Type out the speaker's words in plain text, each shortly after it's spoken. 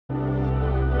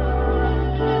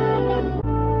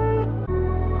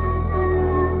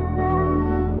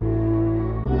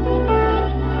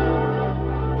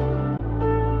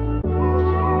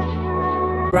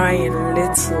Ryan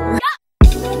Little.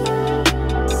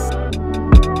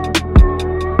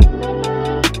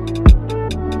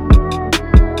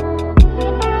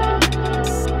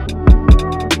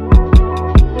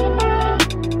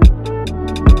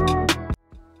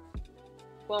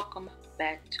 Welcome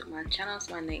back to my channel.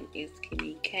 So my name is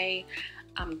Keymee K.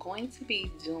 I'm going to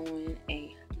be doing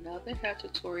another hair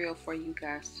tutorial for you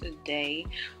guys today.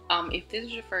 If this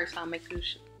is your first time,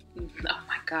 oh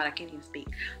my god, I can't even speak.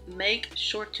 Make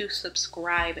sure to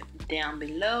subscribe down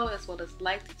below, as well as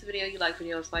like this video. You like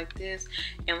videos like this,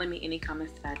 and leave me any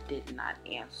comments that I did not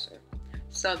answer.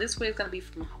 So this video is going to be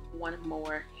from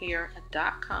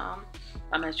OneMorehair.com.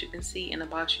 As you can see in the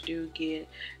box, you do get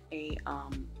a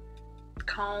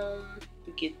comb,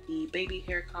 you get the baby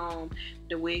hair comb,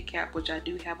 the wig cap, which I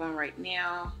do have on right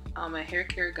now, a hair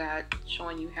care guide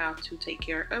showing you how to take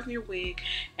care of your wig,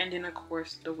 and then of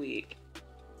course the wig.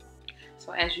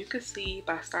 So as you can see,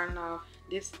 by starting off,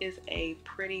 this is a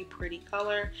pretty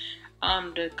color.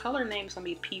 The color name is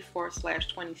going to be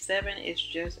P4/27. It's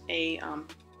just a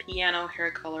piano hair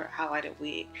color highlighted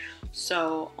wig.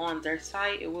 So on their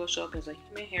site, it will show up as a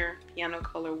human hair piano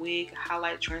color wig,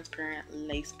 highlight transparent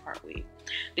lace part wig.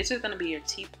 This is going to be your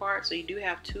T part. So you do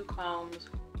have two combs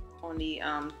on the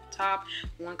top,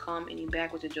 one comb in the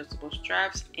back with adjustable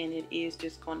straps, and it is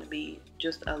just going to be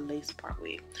just a lace part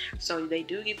wig. So they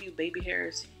do give you baby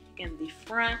hairs in the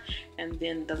front, and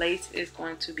then the lace is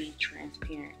going to be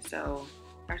transparent. So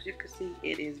as you can see,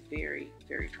 it is very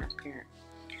transparent.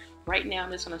 Right now,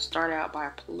 I'm just going to start out by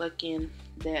plucking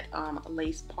that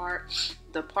lace part.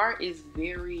 The part is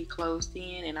very closed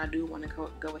in, and I do want to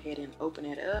go ahead and open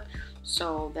it up.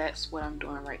 So that's what I'm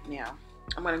doing right now.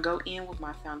 I'm going to go in with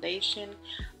my foundation.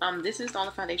 This is the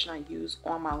only foundation I use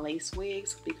on my lace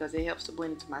wigs because it helps to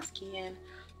blend into my skin.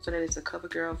 So that is a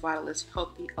COVERGIRL Vitalist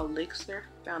Healthy Elixir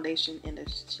foundation in the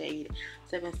shade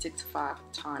 765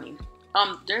 Tawny.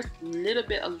 There's a little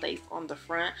bit of lace on the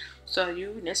front, so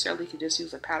you necessarily could just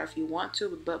use a powder if you want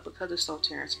to, but because it's so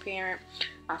transparent,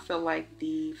 I feel like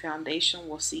the foundation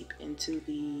will seep into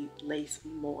the lace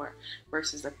more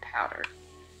versus a powder.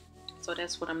 So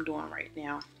that's what I'm doing right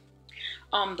now.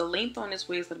 The length on this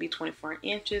wig is going to be 24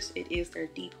 inches. It is their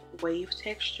deep wave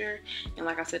texture, and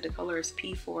like I said, the color is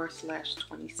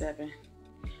P4/27.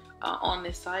 On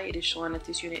this site, it is showing that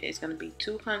this unit is going to be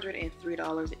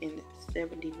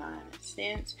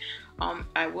 $203.79.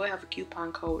 I will have a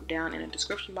coupon code down in the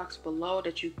description box below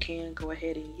that you can go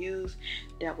ahead and use.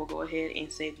 That will go ahead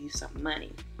and save you some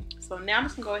money. So now I'm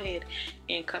just going to go ahead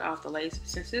and cut off the lace.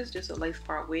 Since it's just a lace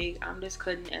part wig, I'm just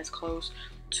cutting as close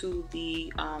to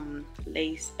the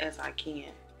lace as I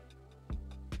can.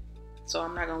 So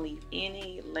I'm not going to leave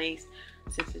any lace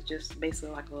since it's just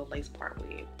basically like a little lace part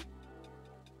wig.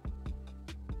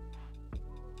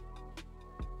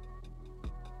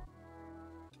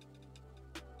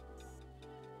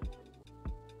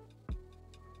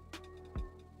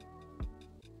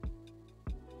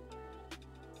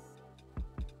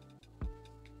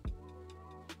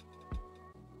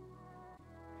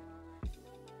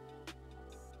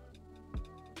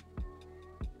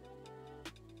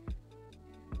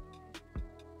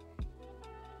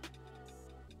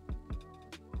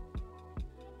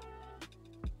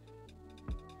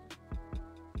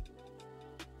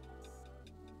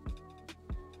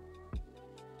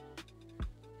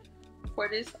 For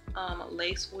this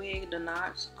lace wig, the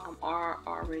knots are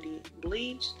already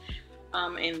bleached,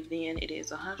 and then it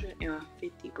is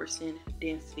 150%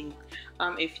 density.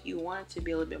 If you want it to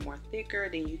be a little bit more thicker,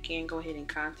 then you can go ahead and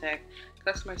contact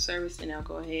customer service, and they'll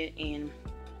go ahead and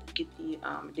get the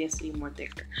density more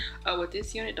thicker. With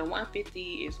this unit, the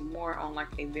 150 is more on like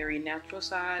a very natural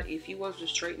side. If you was to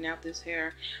straighten out this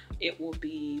hair, it will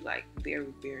be like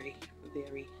very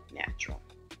natural.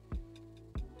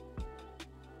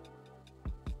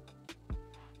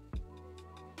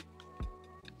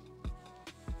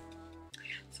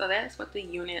 So that's what the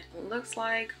unit looks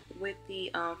like with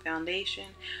the foundation.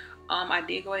 I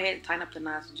did go ahead and tighten up the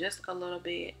knots just a little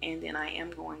bit, and then I am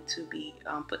going to be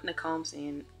putting the combs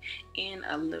in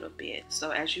a little bit. So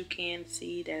as you can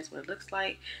see, that's what it looks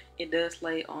like. It does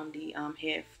lay on the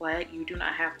head flat. You do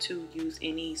not have to use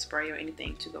any spray or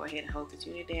anything to go ahead and hold this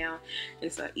unit down.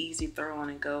 It's an easy throw on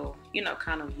and go,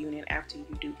 kind of unit after you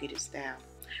do get it styled.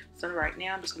 So right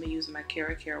now I'm just going to be using my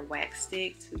Care wax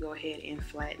stick to go ahead and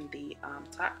flatten the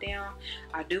top down.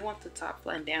 I do want the top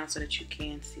flattened down so that you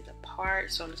can see the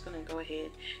part. So I'm just going to go ahead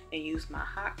and use my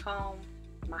hot comb.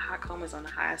 My hot comb is on the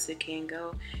highest it can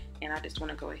go, and I just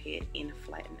want to go ahead and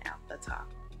flatten out the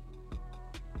top.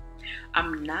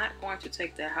 I'm not going to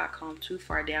take the hot comb too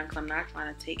far down because I'm not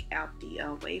trying to take out the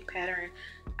wave pattern.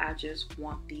 I just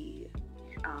want the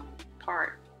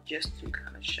part just to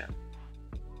kind of show.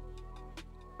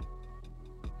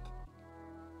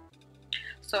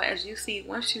 So as you see,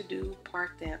 once you do plug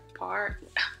the part,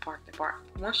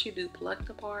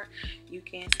 you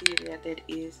can see that that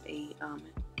is a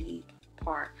deep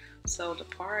part. So the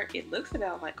part, it looks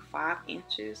about like 5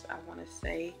 inches, I want to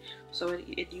say. So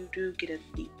you do get a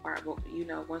deep part, but you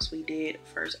know, once we did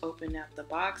first open up the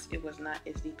box, it was not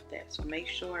as deep as that. So make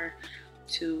sure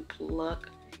to plug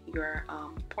your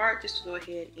part just to go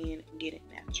ahead and get it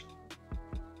natural.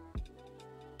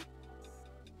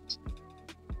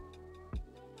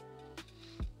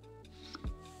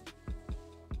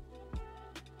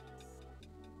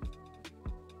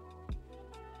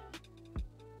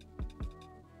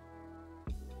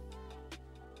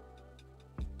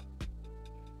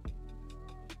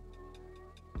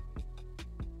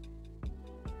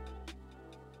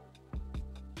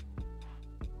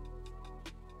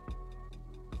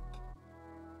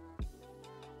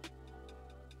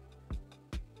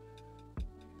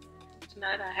 So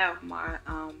now that I have my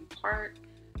part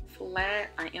flat,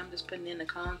 I am just putting in the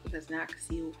cones because now I can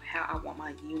see how I want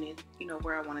my unit, you know,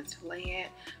 where I want it to lay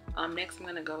at. Next I'm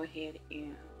going to go ahead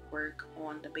and work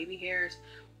on the baby hairs.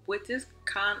 With this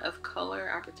kind of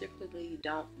color, I particularly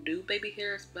don't do baby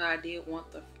hairs, but I did want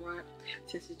the front,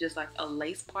 since it's just like a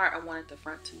lace part, I wanted the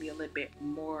front to be a little bit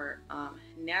more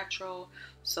natural.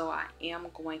 So I am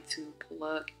going to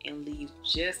plug and leave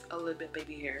just a little bit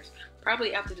baby hairs.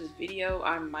 Probably after this video,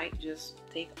 I might just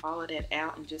take all of that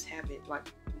out and just have it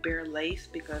like bare lace,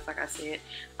 because like I said,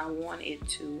 I want it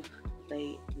to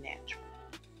lay natural.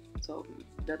 So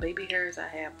the baby hairs I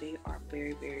have, they are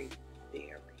very, very,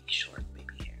 very short baby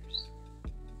hairs.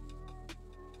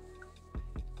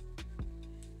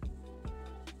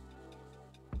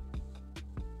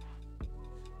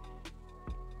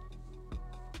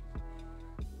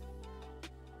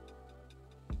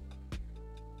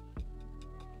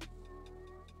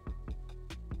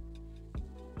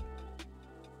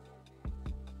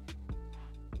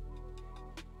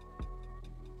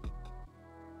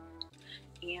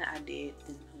 And I did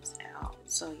thin those out.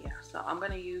 So yeah, so I'm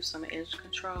gonna use some edge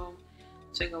control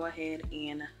to go ahead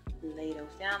and lay those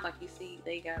down. Like you see,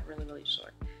 they got really, really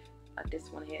short. I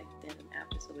just went ahead and thin them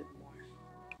out just a bit more.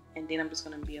 And then I'm just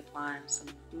gonna be applying some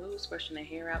mousse, brushing the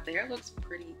hair out. The hair looks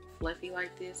pretty fluffy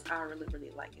like this. I really,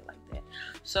 really like it like that.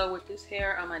 So with this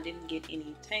hair, I didn't get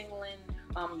any tangling.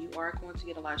 You are going to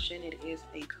get a lot of shine. It is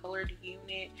a colored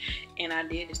unit, and I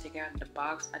did just take it out of the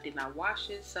box. I did not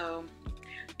wash it, so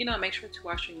you know, make sure to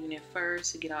wash your unit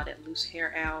first to get all that loose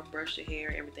hair out, brush your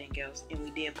hair, everything else. And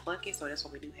we did pluck it, so that's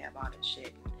why we do have all that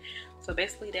shit. So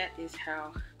basically that is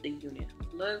how the unit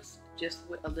looks, just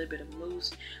with a little bit of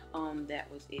mousse.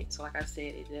 That was it. So like I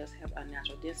said, it does have a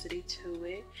natural density to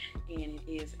it, and it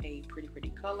is a pretty, pretty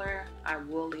color. I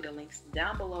will leave the links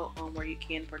down below on where you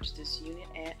can purchase this unit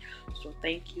at. So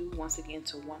thank you once again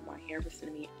to Onemorehair for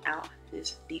sending me out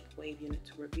this deep wave unit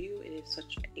to review. It is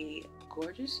such a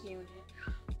gorgeous unit.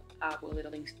 I will leave the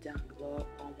links down below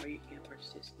on where you can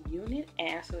purchase this unit.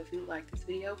 And so if you like this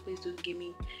video, please do give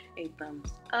me a thumbs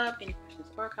up. Any questions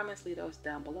or comments, leave those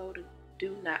down below.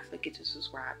 Do not forget to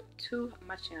subscribe to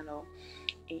my channel.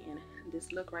 And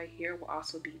this look right here will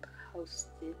also be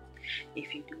posted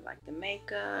if you do like the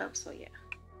makeup. So yeah,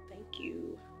 thank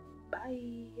you.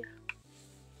 Bye.